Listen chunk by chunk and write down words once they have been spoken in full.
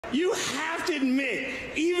You have to admit,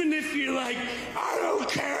 even if you're like, I don't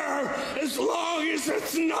care, as long as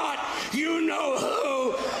it's not you know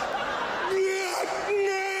who.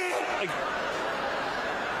 Like,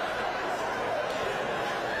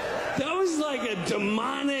 that was like a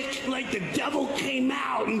demonic, like the devil came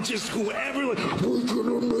out and just whoever, like, we're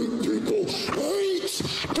gonna make people hate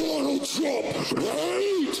Donald Trump,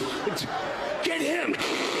 hate. Get him.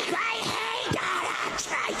 I hate Donald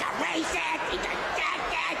Trump. He's a racist. He's a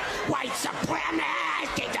racist. White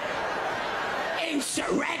supremacist. He's an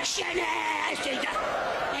insurrectionist.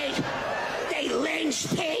 They lynch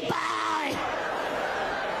people.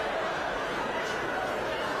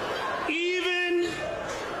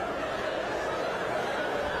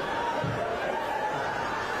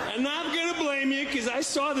 And I'm gonna blame you because I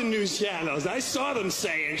saw the news channels. I saw them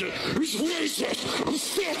saying, he's racist, he's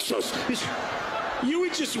sexist. You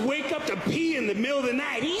would just wake up to pee in the middle of the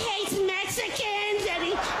night. He hates Mexicans, and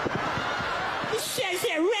he says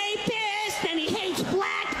they're rapists, and he hates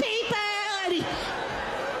black people, and he...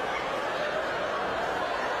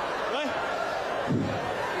 What?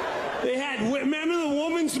 They had, remember the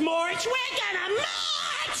Women's March? We're gonna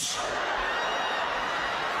march!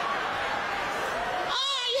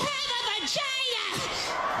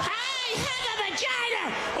 I have a vagina!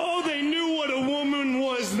 Oh,